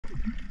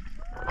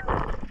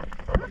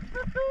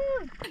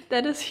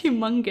That is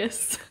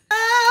humongous.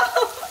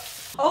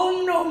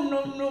 Oh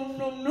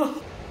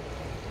no.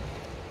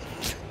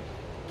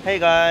 Hey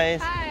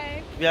guys.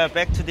 Hi. We are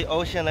back to the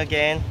ocean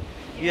again.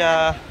 We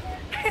are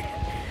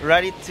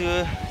ready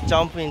to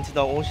jump into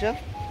the ocean.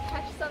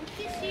 Catch some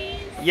fishies.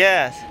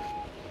 Yes.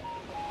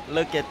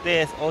 Look at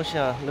this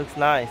ocean. Looks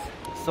nice.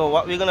 So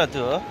what we're gonna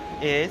do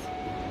is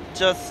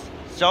just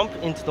jump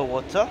into the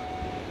water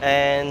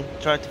and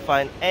try to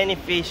find any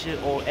fish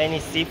or any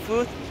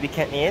seafood we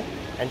can eat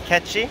and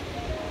catch it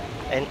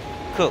and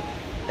cook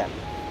them.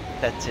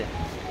 That's it.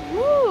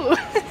 Woo!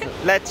 So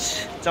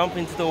let's jump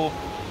into the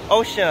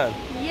ocean.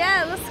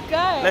 Yeah, let's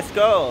go. Let's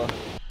go.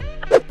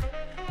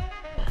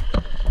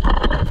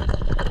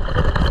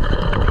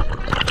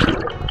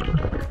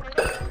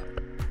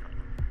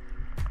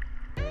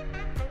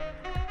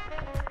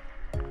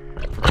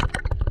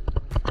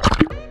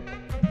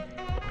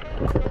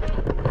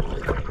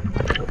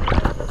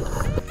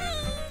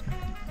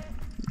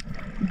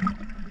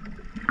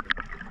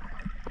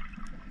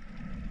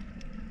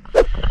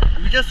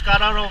 We just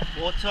got out of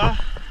water.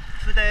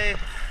 Today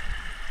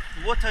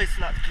the water is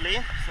not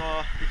clean, so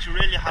it's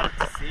really hard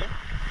to see.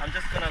 I'm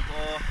just gonna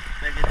go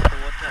back into the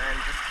water and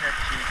just catch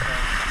some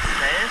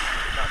snails,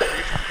 not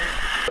fish, okay?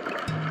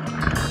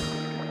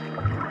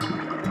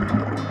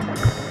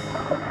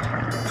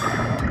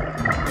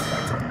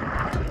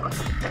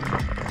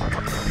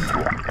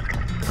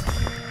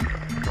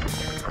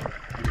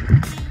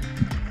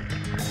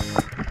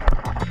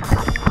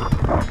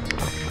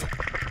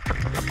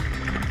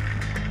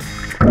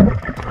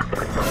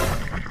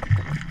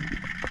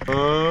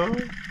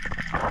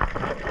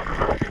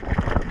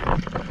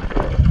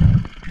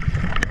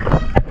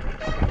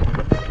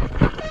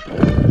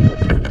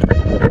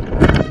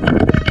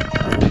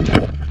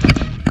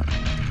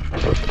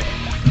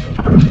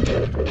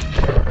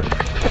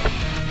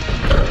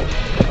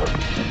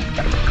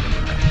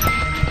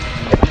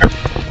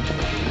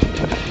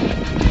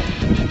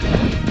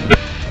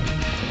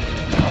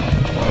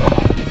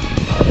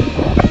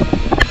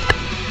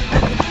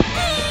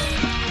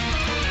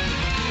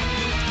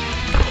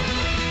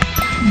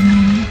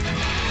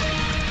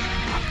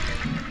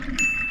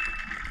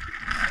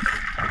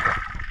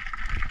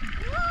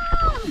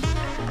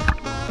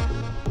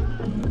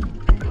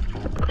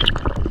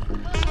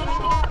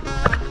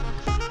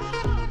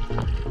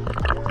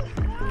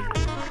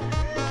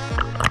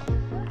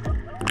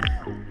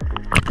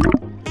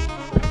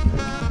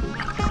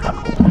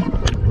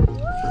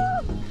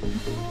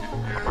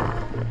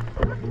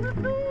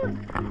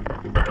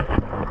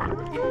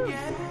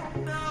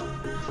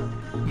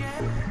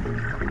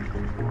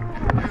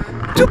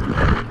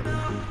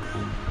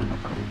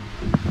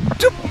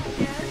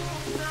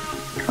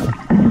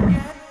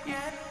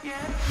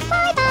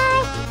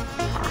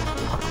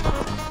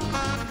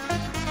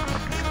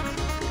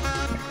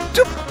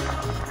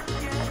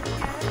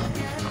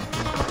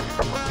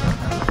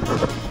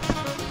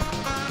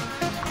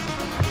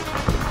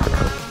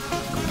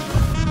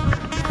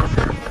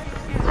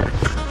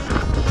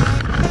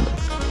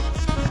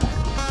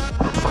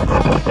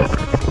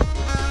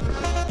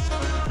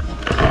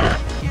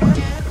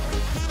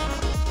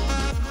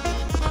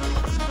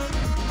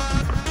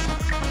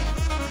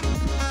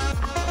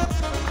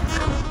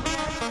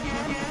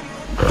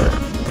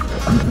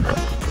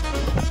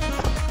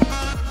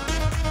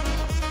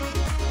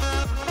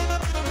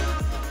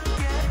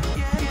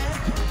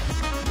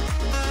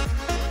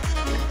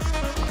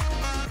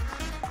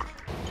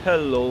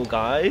 Hello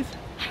guys.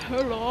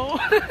 Hello.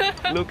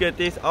 Look at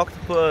this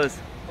octopus.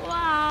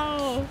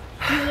 Wow.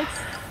 He looks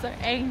so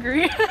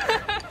angry.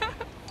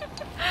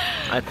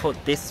 I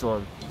caught this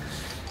one.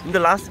 In the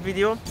last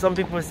video, some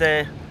people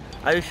say,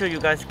 are you sure you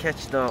guys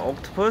catch the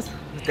octopus?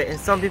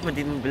 Some people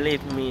didn't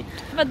believe me.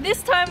 But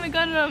this time we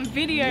got it on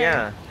video.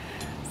 Yeah.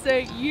 So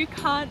you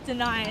can't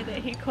deny that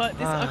he caught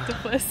this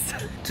octopus.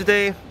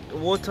 Today,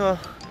 water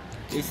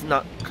is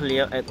not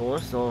clear at all,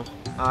 so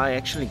I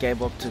actually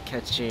gave up to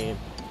catch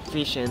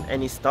fish and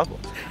any stuff.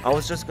 I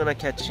was just gonna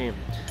catch sea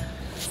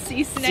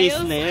sea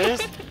snails.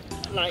 snails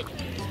like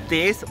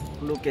this.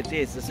 Look at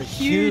this, it's a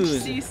Huge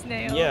huge sea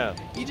snail. Yeah.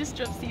 You just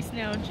dropped sea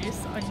snail juice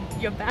on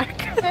your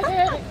back.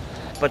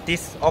 But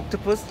this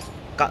octopus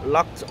got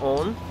locked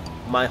on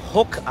my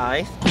hook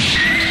eye.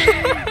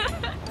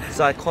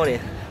 So I caught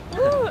it.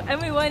 Ooh,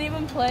 and we weren't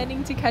even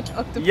planning to catch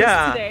octopus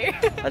today.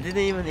 I didn't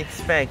even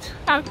expect.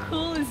 How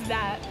cool is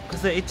that?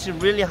 Because it's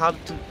really hard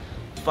to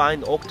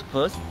find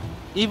octopus,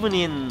 even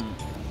in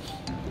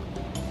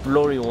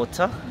blurry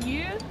water.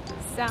 You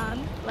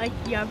sound like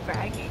you're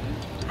bragging.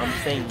 I'm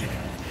saying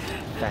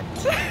that.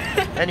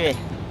 Anyway,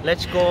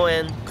 let's go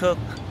and cook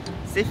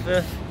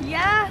seafood.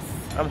 Yes!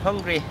 I'm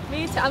hungry.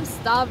 Me too. I'm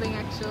starving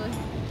actually.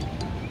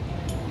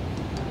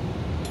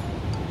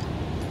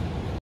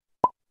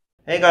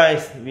 Hey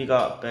guys, we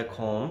got back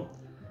home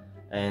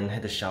and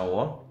had a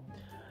shower.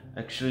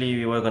 Actually,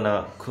 we were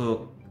gonna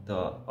cook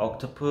the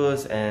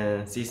octopus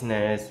and sea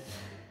snails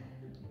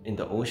in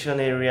the ocean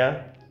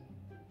area,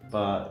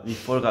 but we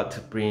forgot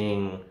to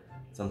bring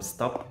some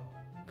stuff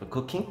For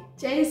cooking?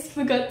 Jace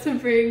forgot to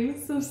bring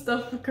some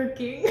stuff for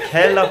cooking.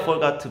 Kayla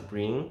forgot to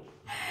bring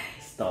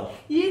stuff.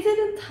 You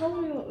didn't tell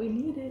me what we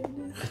needed.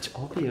 It's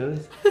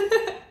obvious.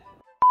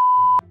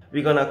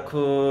 We're gonna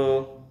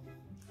cook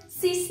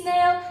Sea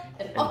snail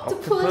and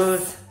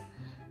octopus.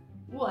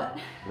 What?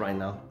 Right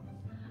now.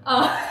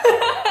 Oh.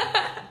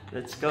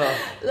 Let's go.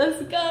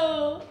 Let's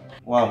go.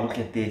 Wow, look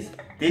at this.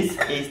 This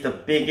is the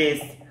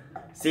biggest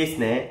sea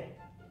snail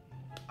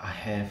I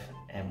have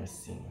ever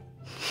seen.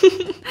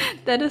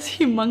 That is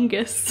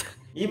humongous.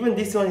 Even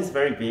this one is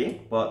very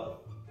big,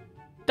 but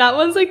that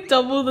one's like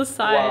double the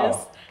size.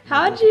 wow.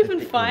 How did you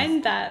even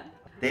find that?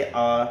 They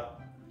are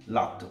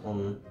locked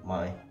on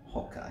my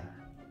Hawkeye.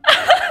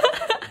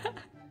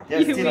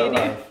 They're You still meanie.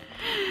 alive.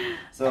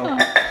 So,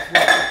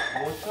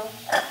 water.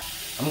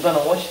 I'm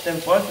gonna wash them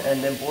first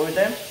and then boil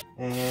them.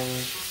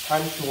 And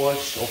time to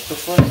wash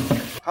octopus.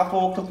 Half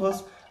of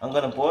octopus I'm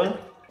gonna boil.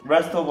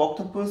 Rest of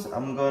octopus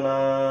I'm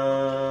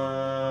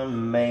gonna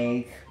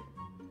make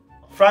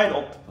fried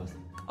octopus.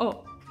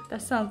 Oh,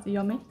 that sounds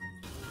yummy.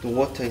 The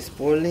water is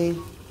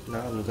boiling. Now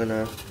I'm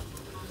gonna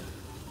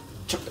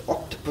chuck the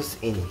octopus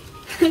in.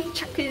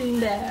 Chuck it in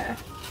there.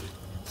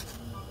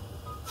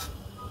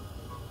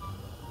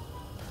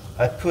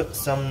 I put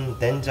some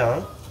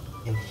doenjang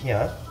in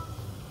here.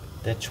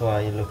 That's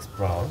why it looks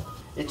brown.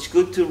 It's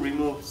good to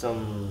remove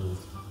some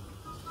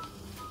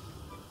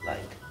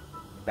like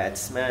bad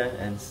smell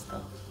and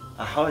stuff.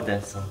 I heard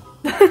that song.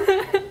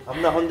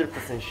 I'm not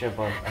 100% sure,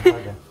 but I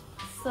heard that.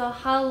 So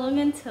how long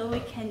until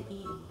we can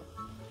eat?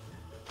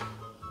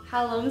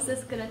 How long is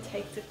this gonna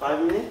take to cook?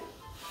 5 minutes?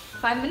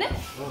 5 minutes?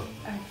 Oh.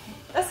 Okay,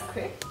 that's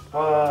quick.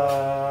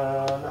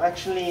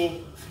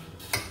 Actually,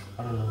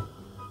 I don't know.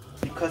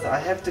 Because I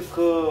have to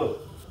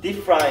cook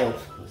deep fry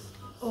octopus.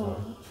 Oh.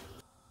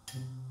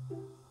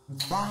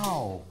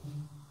 Wow!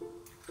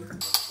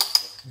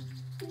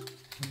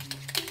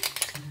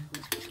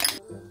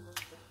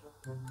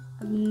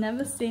 I've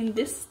never seen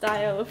this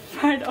style of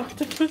fried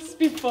octopus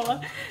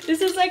before.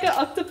 This is like an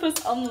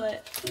octopus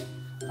omelette.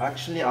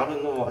 Actually, I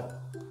don't know what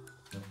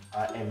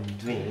I am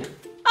doing.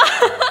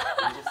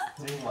 I'm just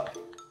doing what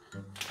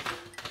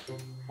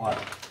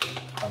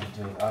I'm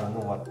doing. I don't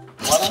know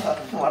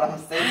what I'm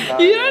saying now.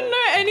 You don't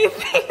know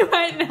anything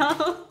right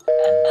now.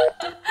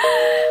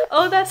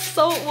 Oh, that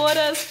salt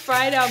water has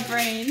fried our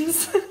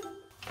brains.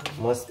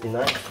 Must be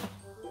nice.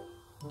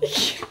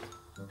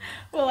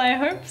 Well, I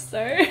hope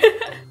so.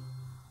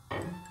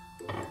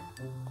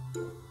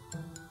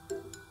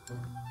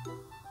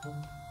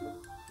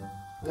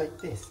 Like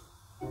this.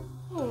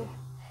 Oh.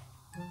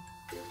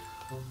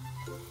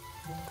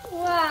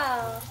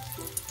 Wow.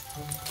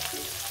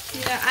 You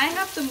know, I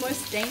have the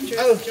most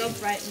dangerous job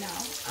right now.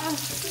 Oh.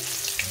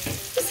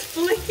 It's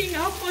flicking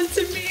up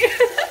onto me.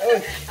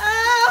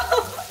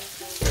 Ow!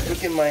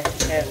 Look at my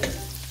hand.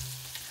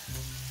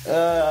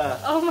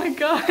 Oh my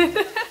god.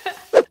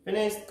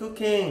 Finished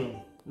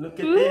cooking. Look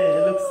at this.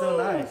 It looks so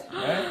nice,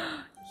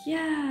 right?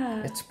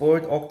 Yeah. It's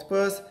boiled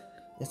octopus.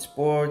 It's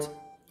boiled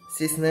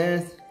sea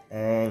snails,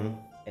 and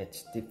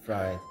it's deep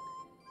fried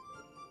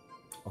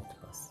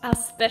octopus. Our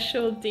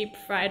special deep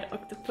fried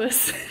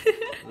octopus.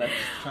 Let's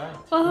try it.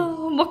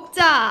 Oh,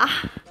 먹자.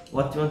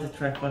 What do you want to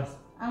try first?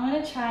 I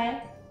want to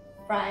try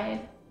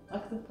fried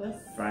octopus.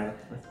 Fried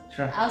octopus.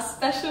 Try. Our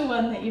special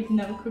one that you've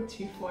never cooked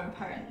before,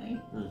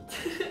 apparently.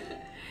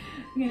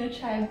 I'm gonna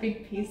try a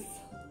big piece.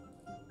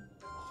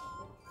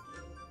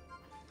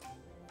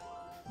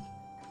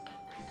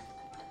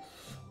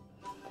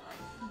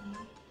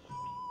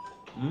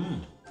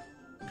 Mmm.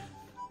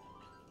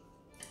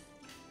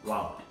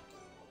 Wow.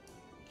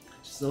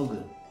 So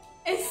good.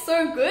 It's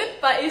so good,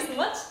 but it's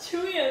much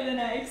chewier than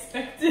I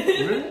expected.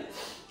 Really?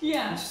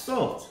 Yeah. It's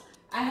soft.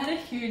 I had a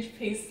huge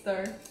piece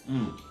though.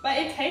 Mm. But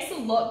it tastes a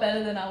lot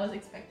better than I was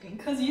expecting.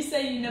 Because you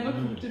say you never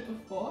cooked it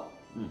before.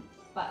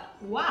 But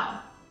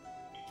wow.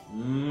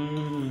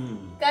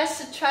 Guys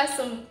should try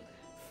some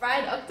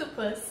fried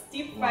octopus.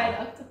 Deep fried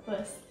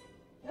octopus.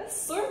 That's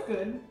so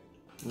good.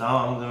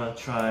 Now I'm gonna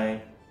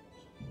try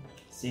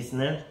sea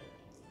snail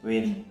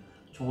with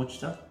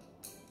초고추장.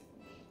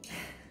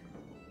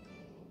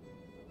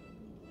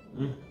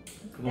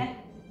 네?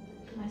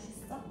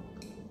 맛있어?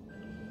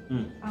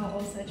 I'll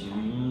also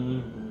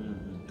try.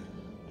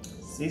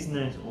 Sea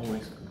snail is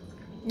always good.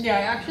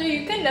 Yeah, actually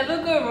you can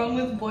never go wrong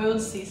with boiled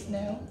sea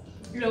snail.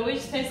 It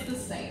always tastes the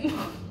same.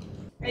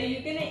 Are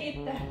you gonna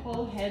eat the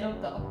whole head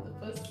of the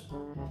octopus?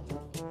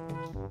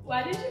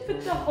 Why did you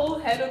put the whole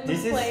head on the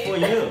This plate? is for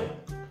you.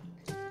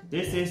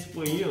 This is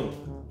for you.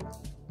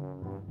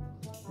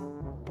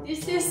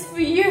 This is for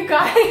you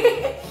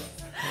guys.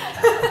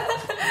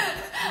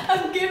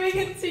 I'm giving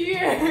it to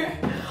you.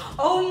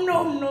 Oh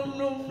nom nom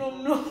nom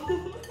nom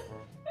nom.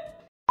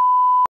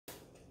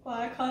 Well,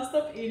 I can't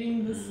stop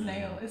eating the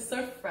snail. It's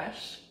so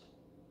fresh.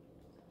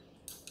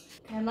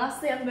 And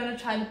lastly, I'm gonna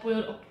try the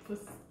boiled octopus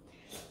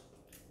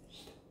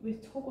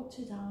with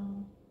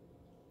초고추장.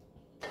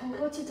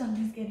 초고추장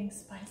is getting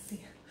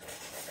spicy.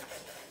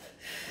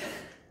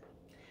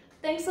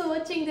 Thanks for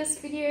watching this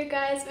video,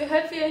 guys. We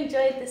hope you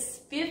enjoyed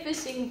this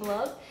spearfishing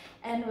vlog.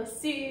 and we'll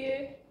see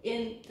you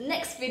in the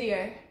next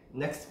video.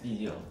 Next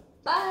video.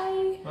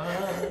 Bye.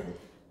 Bye.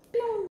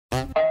 Pew.